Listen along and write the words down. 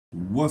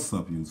What's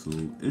up,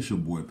 YouTube? It's your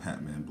boy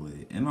Pak-mann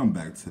Blade, and I'm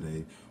back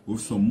today with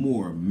some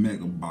more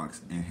mega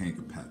box and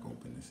hanger pack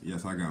openings.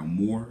 Yes, I got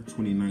more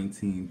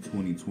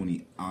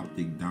 2019-2020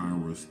 optic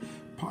donruss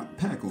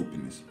pack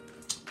openings.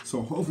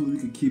 So hopefully we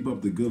can keep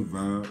up the good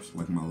vibes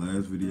like my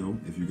last video.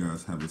 If you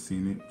guys haven't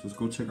seen it, just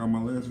go check out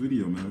my last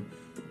video, man.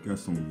 Got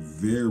some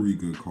very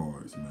good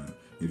cards, man.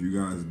 If you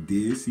guys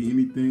did see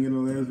anything in the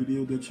last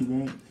video that you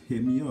want,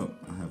 hit me up.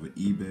 I have an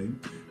eBay,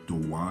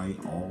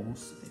 DWIAUS_29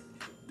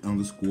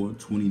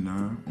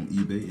 on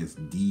eBay. It's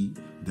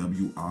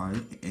DWIAUS_29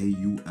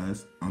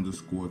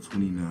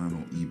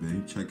 on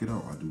eBay. Check it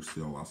out. I do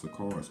sell lots of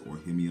cards, or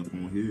hit me up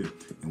on here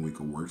and we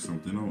can work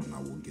something out and I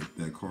will get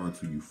that card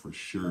to you for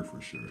sure.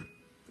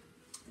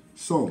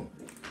 So,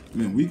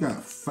 man, we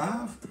got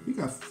five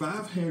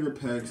hanger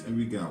packs and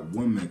we got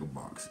one mega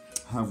box.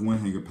 I have one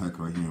hanger pack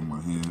right here in my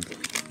hand.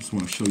 Just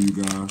want to show you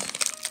guys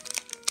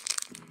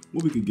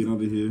what we could get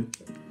out of here.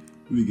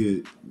 We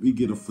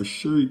get a for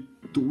sure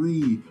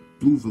 3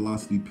 blue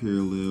velocity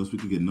parallels. We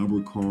could get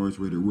number cards,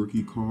 rated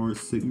rookie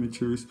cards,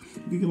 signatures.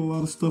 We could get a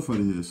lot of stuff out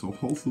of here. So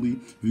hopefully,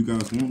 if you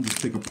guys want,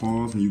 just take a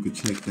pause and you can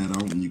check that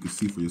out and you can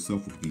see for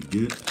yourself what we can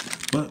get.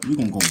 But we're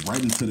gonna go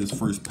right into this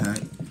first pack.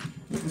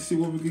 Let's see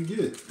what we can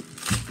get.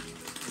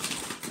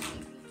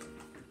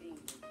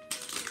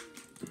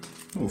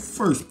 Oh,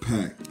 first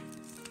pack.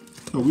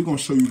 So we're gonna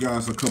show you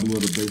guys a couple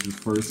of the bases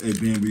first, and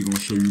then we're gonna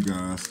show you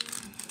guys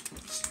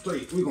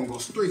straight. We're gonna go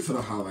straight to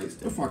the highlights.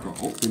 If I can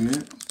open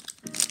it.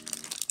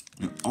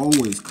 And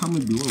always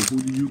comment below,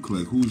 who do you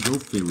collect? Who's your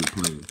favorite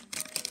player?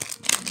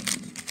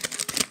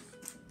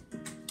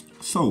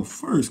 So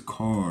first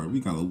card, we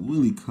got a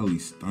Willie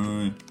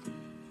Cully-Stein.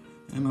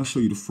 And I'll show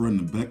you the front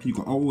and the back. You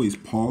can always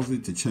pause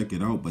it to check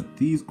it out, but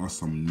these are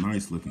some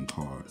nice looking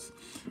cards.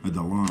 At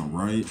the line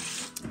right,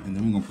 and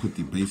then we're gonna put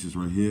the bases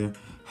right here.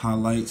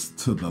 Highlights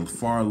to the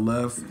far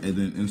left, and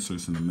then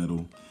inserts in the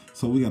middle.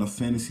 So we got a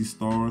Fantasy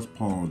Stars,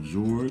 Paul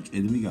George,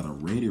 and then we got a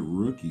rated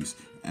rookies,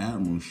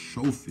 Admiral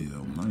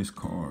Schofield. Nice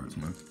cards,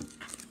 man.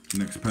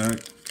 Next pack.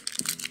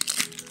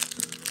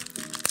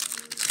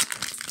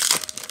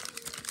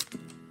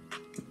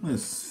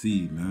 Let's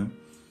see, man.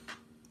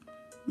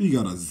 We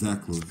got a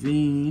Zach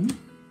LaVine,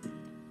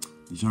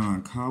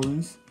 John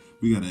Collins.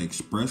 We got an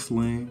Express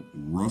Lane,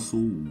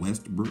 Russell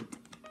Westbrook.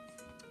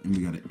 And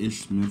we got an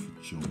Ish Smith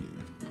Jr.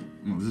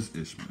 No, this is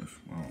Ish Smith.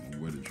 I don't know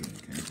where the Jr.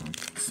 came from.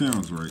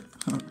 Sounds right.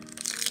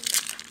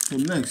 So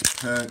next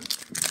pack.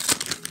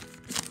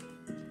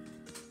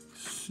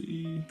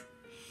 See,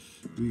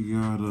 we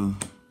got a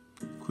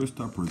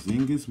Kristaps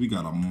Porzingis. We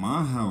got a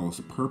My House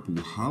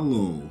Purple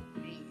Hollow,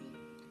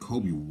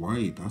 Kobe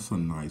White. That's a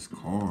nice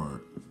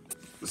card.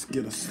 Let's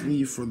get a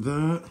sleeve for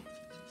that.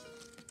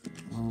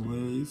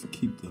 Always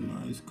keep the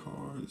nice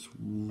cards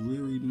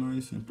very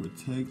nice and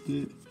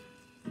protected.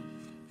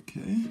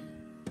 Okay.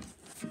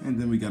 And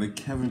then we got a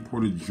Kevin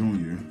Porter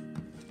Jr.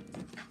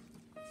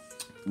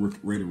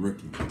 rated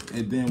rookie.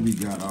 And then we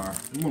got our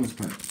bonus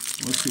pack.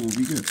 Let's see what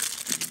we get.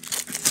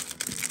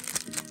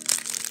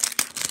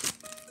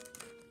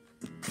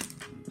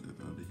 Get that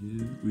out of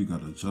here. We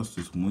got a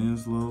Justice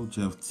Winslow,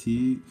 Jeff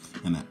Teague,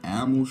 and an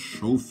Admiral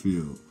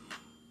Schofield.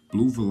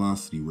 Blue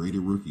velocity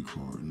rated rookie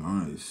card.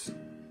 Nice.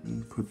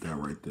 Put that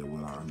right there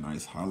with our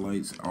nice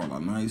highlights, all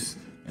our nice,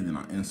 and then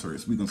our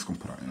inserts. We're just gonna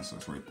put our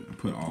inserts right there.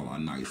 Put all our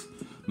nice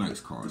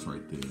cards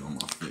right there on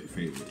my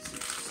favorites.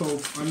 So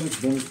our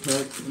next bonus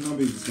pack, and I'm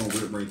just gonna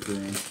rip right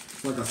there.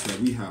 Like I said,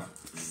 we have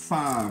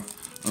 5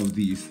 of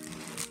these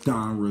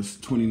donruss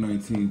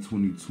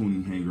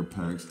 2019-2020 hanger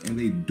packs, and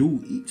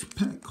each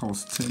pack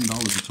costs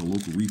 $10 at your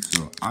local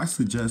retail. I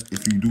suggest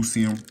if you do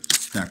see them,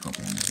 stack up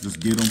on them. Just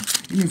get them,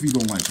 even if you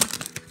don't like them.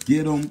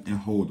 Get them and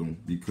hold them,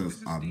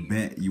 because I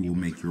bet you will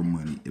make your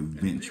money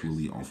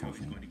eventually off of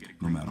them,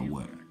 no matter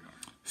what.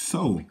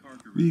 So,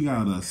 we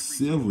got a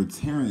silver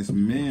Terrence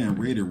Mann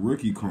rated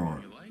rookie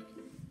card.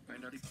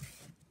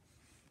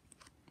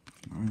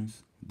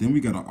 Nice. Then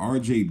we got an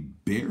RJ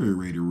Barrett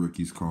rated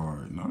rookies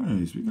card.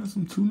 Nice. We got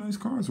some 2 nice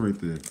cards right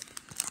there.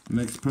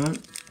 Next pack.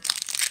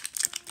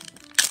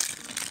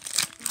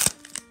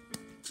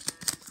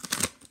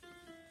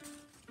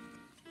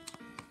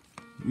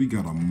 We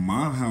got a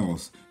My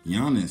House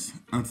Giannis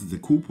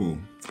Antetokounmpo.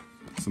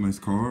 That's a nice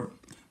card.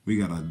 We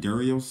got a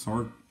Dario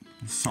Saric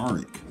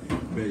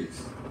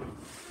base.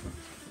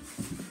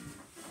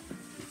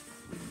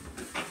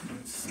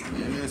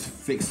 Let's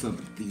fix up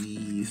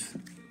these.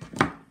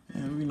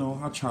 And you know,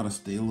 I'll try to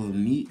stay a little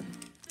neat.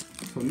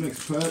 So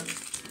next pack,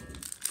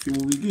 see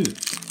what we get.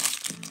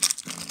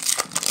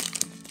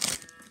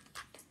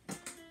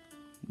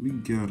 We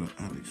got a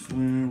Alex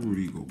Lamb,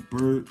 Rudy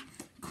Gobert,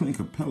 Clint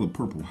Capella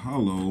Purple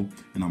Hollow,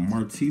 and a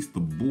Martise the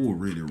Bull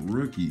rated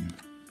rookie.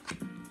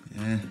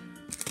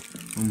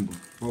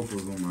 Both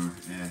of them are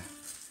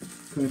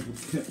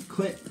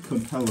Clint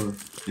Capella,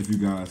 if you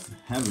guys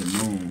haven't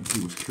known,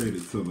 he was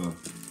traded to the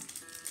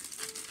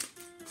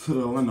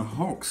Atlanta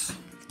Hawks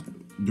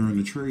during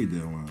the trade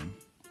deadline.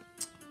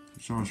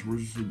 Josh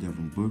Richardson,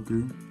 Devin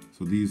Booker.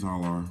 So these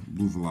all are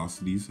blue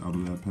velocities out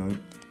of that pack.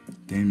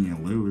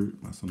 Damian Lillard.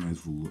 That's a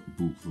nice boot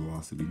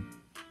velocity.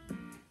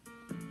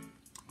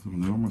 Some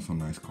of them are some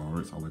nice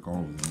cards. I like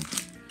all of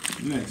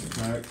them. Next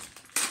pack.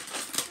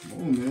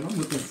 Oh man, I'm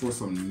looking for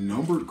some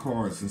numbered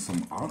cards and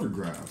some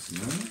autographs,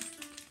 man.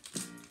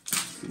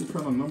 See what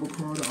kind of number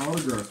card and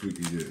autographs we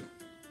can get.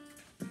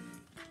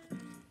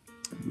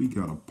 We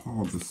got a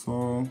Paul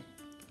Gasol,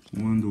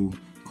 Wendell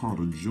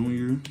Carter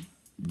Jr.,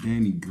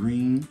 Danny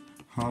Green,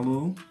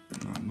 hollow,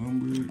 not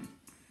numbered,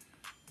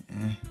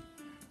 and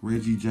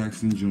Reggie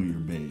Jackson Jr.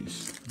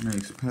 base.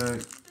 Next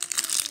pack.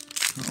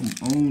 Come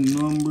on,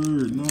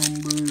 numbered.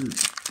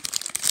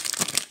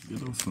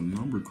 Get us some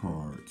number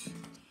cards.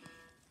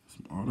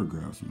 Some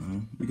autographs,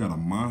 man. We got a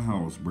My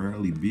House,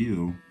 Bradley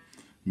Beal.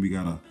 We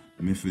got a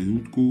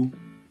Mefeutku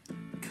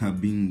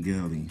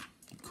Kabingeli,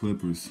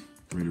 Clippers,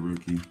 rated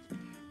rookie.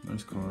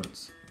 Nice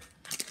cards.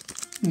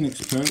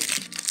 Next pack.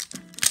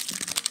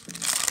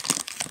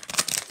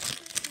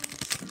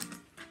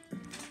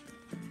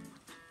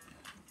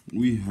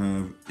 We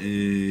have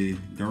a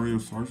Dario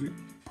Saric,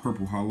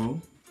 purple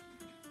hollow.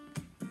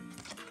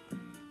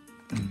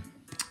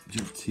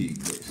 Jeff Teague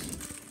base.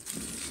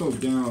 So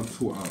down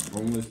to our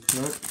bonus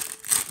pack.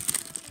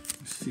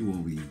 Let's see what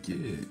we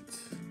get.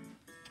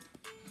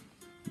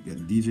 We got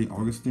DJ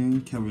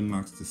Augustine, Kevin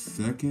Knox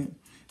II,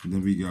 and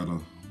then we got a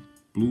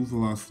blue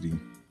velocity.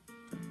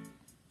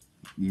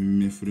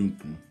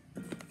 Mefeutku.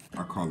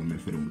 I call it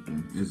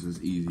Mefeutku. It's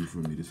just easy for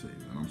me to say,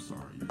 man. I'm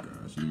sorry, you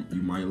guys.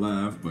 You might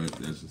laugh, but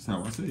that's just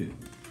how I say it.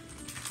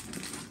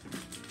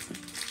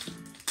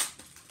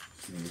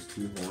 It's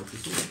too hard to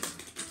say.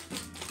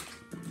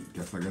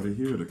 Guess I gotta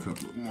hear it a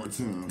couple of more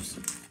times.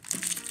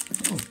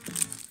 Oh,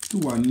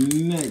 to our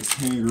next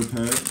hanger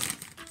pack.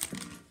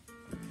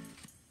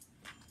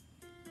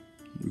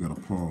 We got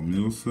a Paul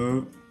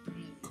Millsap,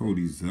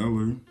 Cody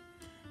Zeller.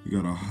 We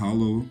got a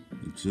hollow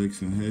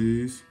Jackson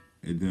Hayes,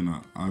 and then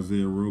an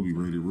Isaiah Roby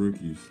rated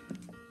rookies.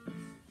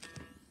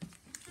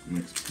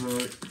 Next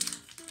pack.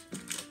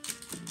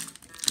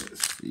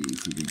 Let's see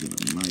if we can get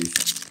a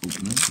nice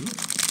opening.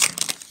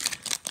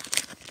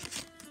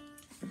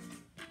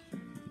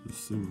 The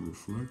silver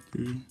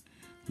reflector.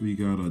 We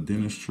got a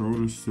Dennis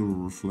Schroeder silver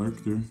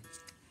reflector.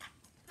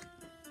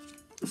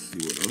 Let's see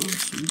what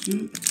else we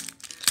get.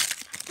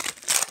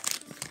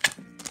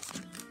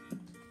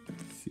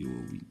 Let's see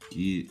what we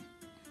get.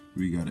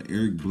 We got an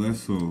Eric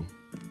Bledsoe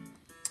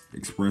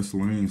Express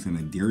Lanes and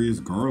a Darius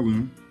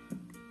Garland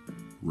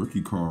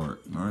rookie card.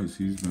 Nice.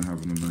 He's been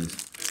having a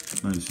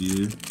nice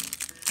year.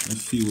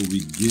 Let's see what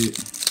we get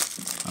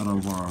out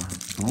of our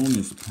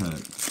bonus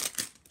pack.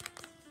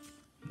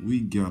 We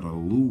got a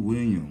Lou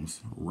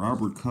Williams,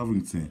 Robert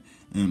Covington,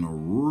 and a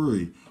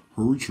Roy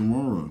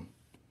Haruchimura.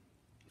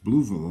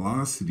 Blue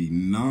velocity.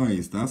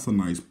 Nice. That's a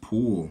nice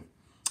pull.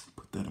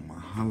 Put that in my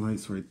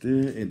highlights right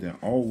there. And then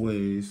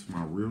always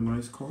my real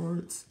nice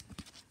cards,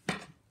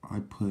 I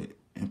put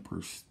in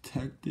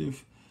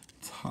perspective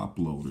top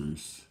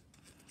loaders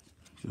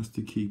just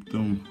to keep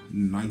them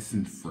nice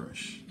and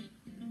fresh.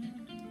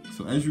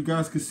 So as you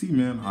guys can see,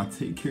 man, I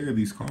take care of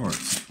these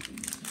cards.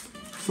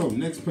 So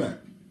next pack.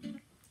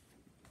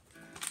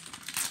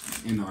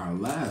 In our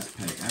last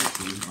pack,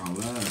 actually, our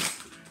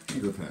last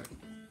hanger pack.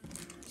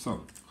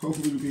 So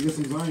hopefully we can get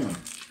some Zion.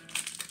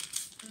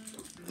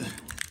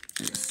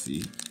 Let's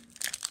see.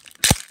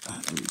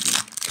 There we go.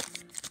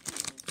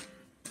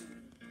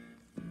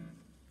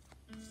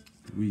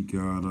 We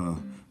got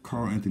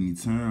Karl Anthony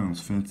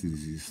Towns,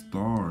 Fantasy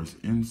Stars,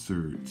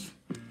 inserts.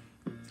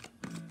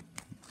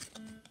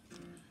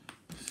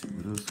 Let's see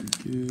what else we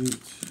get.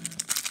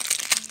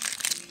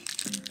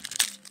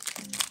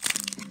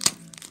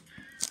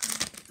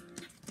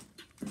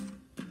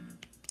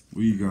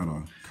 We got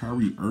a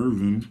Kyrie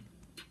Irving,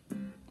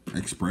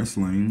 Express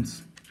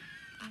Lanes,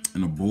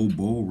 and a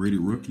Bol rated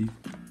rookie.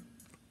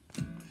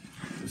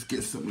 Let's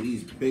get some of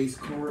these base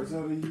cards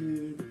out of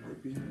here,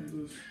 right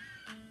behind us.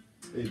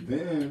 And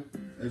then,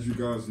 as you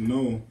guys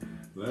know,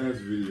 last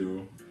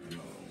video,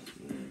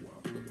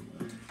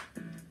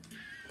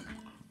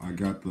 I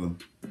got the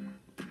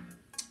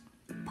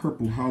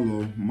purple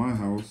hollow My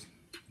House,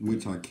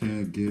 which I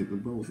can't get.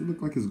 It looks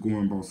like it's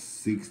going about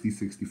 60,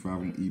 65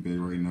 on eBay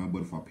right now.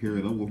 But if I pair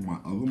it up with my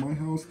other My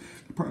House,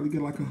 I probably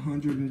get like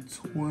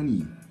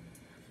 120.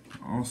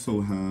 I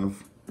also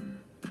have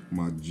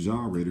my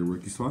jaw rated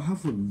rookie. So I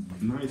have a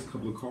nice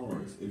couple of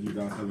cards. If you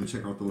guys haven't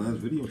checked out the last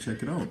video,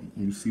 check it out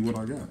and you see what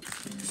I got.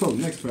 So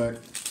next pack.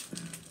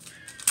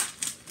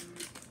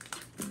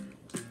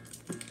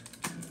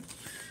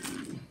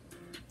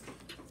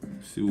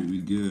 See what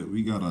we get.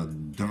 We got a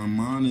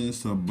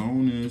Domantas, a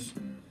bonus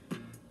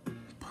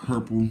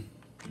purple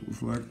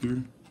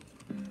reflector.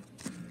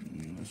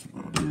 And that's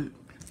about it.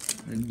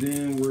 And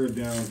then we're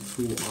down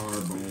to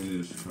our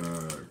bonus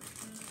pack.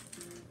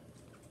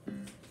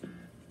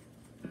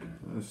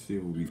 Let's see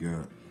what we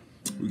got.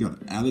 We got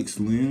Alex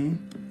Len,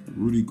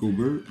 Rudy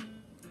Gobert,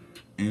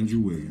 Andrew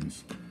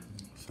Wiggins.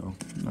 So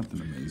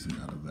nothing amazing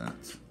out of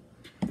that.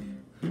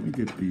 Let me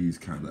get these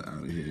kind of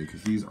out of here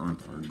because these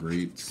aren't our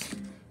greats.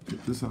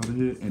 Get this out of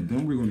here, and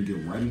then we're gonna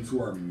get right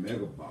into our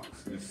mega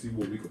box and see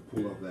what we can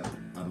pull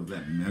out of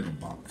that mega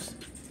box.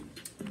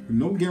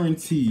 No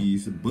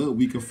guarantees, but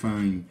we could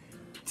find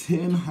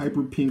 10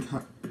 hyper pink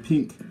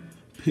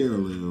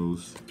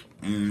parallels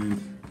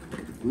and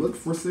look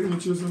for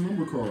signatures and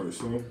number cards.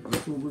 So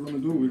that's what we're gonna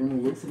do. We're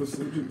gonna look for the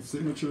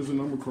signatures and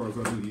number cards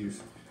out of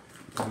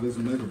this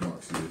mega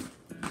box here.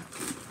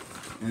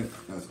 And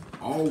as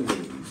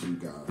always, you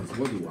guys,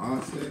 what do I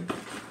say?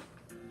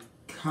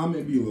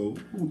 Comment below,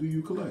 who do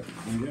you collect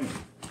in game?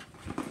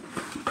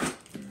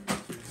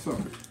 So,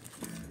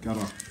 got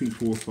our pink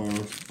 4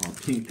 stars, our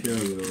pink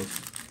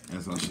parallels,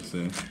 as I should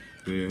say,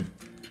 there.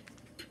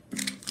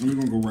 And we're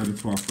gonna go right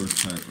into our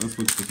first pack. Let's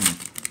look for some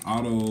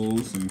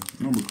autos and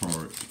number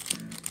cards.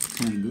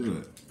 Something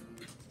good.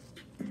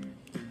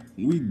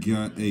 We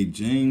got a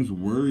James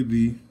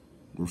Worthy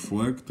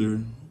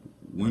reflector,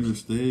 winner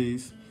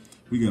stays.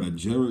 We got a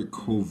Jared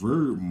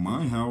Covert,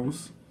 my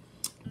house.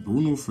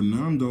 Bruno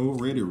Fernando,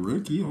 rated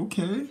rookie.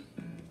 Okay.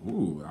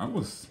 Ooh, I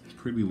was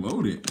pretty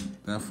loaded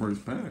that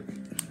first pack.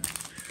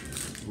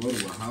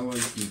 Loaded with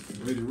highlights and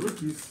rated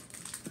rookies.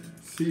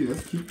 See,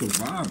 let's keep the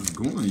vibes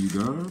going, you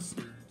guys.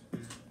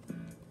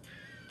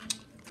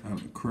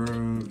 Alan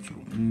Crab,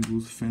 Joe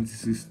Ingles,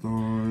 Fantasy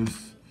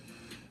Stars,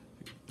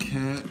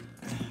 Cat,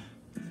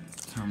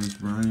 Thomas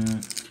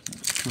Bryant,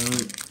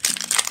 Cut.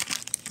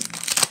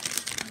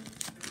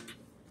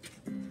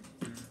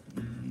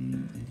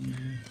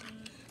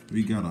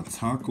 We got a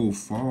Taco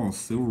Fall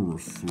Silver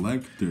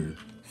Reflector,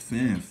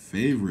 fan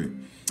favorite.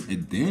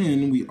 And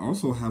then we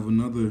also have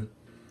another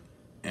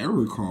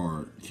error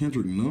card,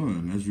 Kendrick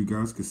Nunn. As you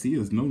guys can see,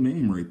 there's no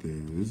name right there.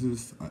 This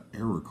is an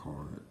error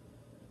card.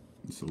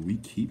 So we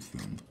keep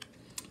them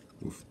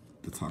with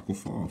the Taco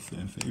Fall,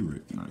 fan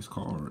favorite. Nice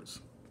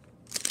cards.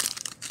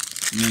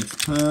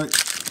 Next pack.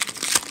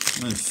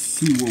 Let's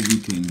see what we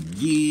can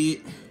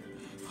get.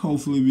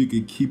 Hopefully we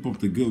can keep up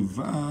the good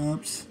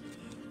vibes.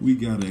 We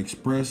got an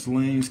Express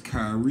Lanes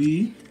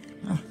Kyrie.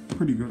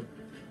 Pretty good.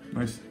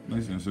 Nice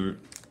insert.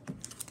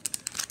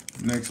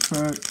 Next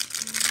pack.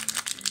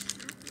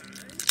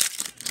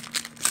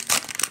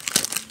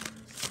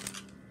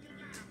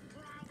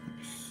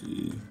 Let's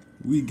see.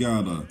 We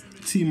got a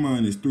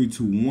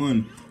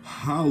T-321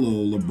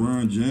 hollow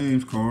LeBron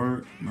James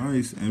card.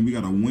 Nice. And we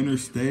got a winner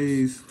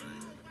stays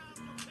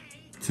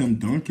Tim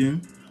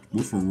Duncan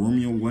with a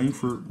Romeo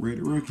Langford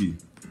rated rookie.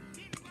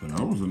 So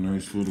that was a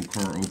nice little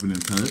card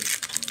opening pack.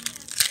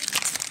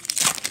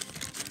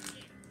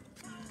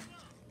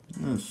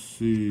 Let's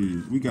see.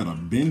 We got a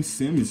Ben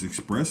Simmons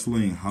Express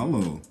Lane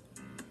hollow.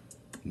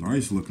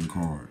 Nice looking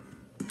card.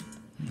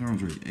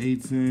 DeAndre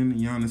Ayton,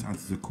 Giannis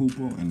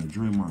Antetokounmpo, and a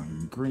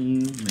Draymond Green.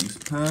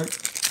 Next pack.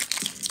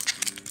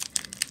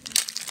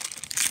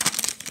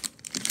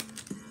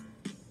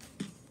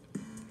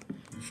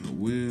 Sure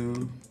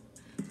will.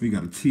 We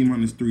got a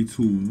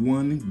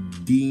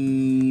T-321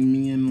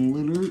 Damian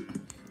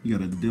Lillard. You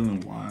got a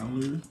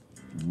Dylan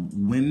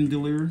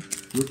Windler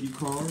rookie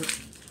card.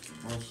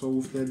 Also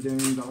with that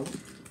 $1 million.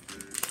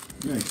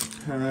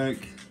 Next pack.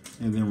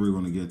 And then we're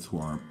going to get to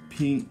our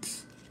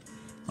pinks.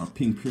 Our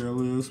pink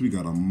parallels. We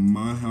got a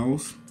My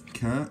House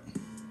Cat.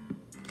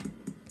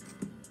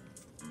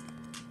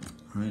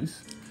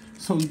 Nice.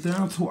 So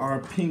down to our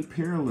pink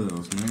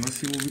parallels, man. Let's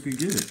see what we could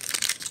get.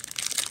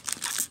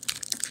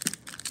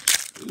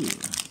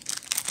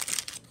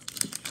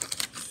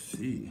 Let's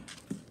see.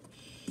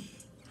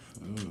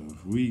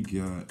 We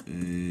got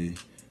a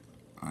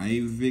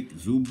Ivic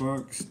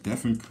Zubac,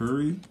 Stephen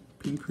Curry,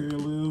 pink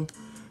parallel.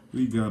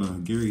 We got a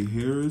Gary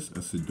Harris, a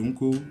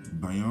Sedunko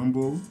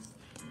Bayambo,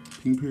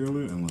 pink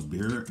parallel, and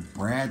LeBert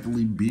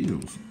Bradley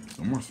Beals.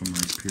 Some are some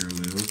nice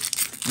parallels.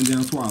 And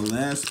down to our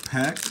last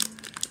pack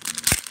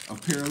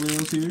of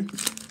parallels here.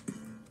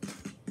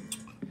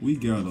 We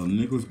got a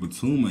Nicholas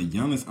Batum, a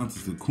Giannis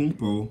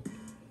Antetokounmpo,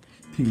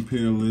 pink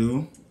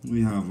parallel.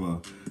 We have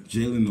a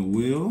Jalen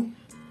Noel,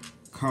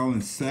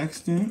 Colin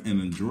Sexton,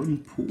 and a Jordan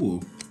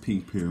Poole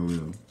pink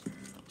parallel.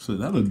 So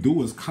that'll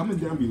do us. Comment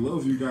down below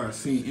if you guys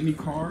seen any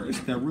cards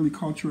that really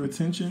caught your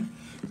attention.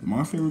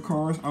 My favorite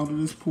cards out of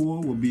this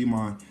pool would be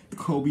my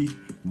Kobe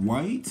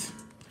White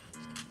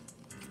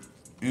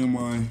and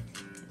my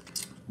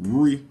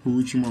Rui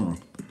Hachimura.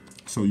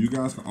 So you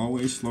guys can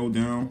always slow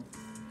down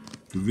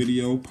the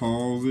video,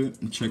 pause it,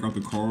 and check out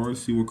the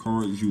cards, see what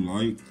cards you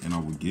like, and I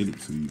will get it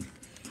to you.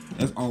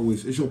 As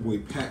always, it's your boy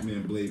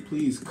Pak-mann Blade.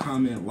 Please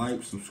comment,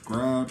 like,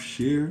 subscribe,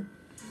 share,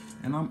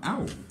 and I'm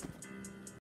out.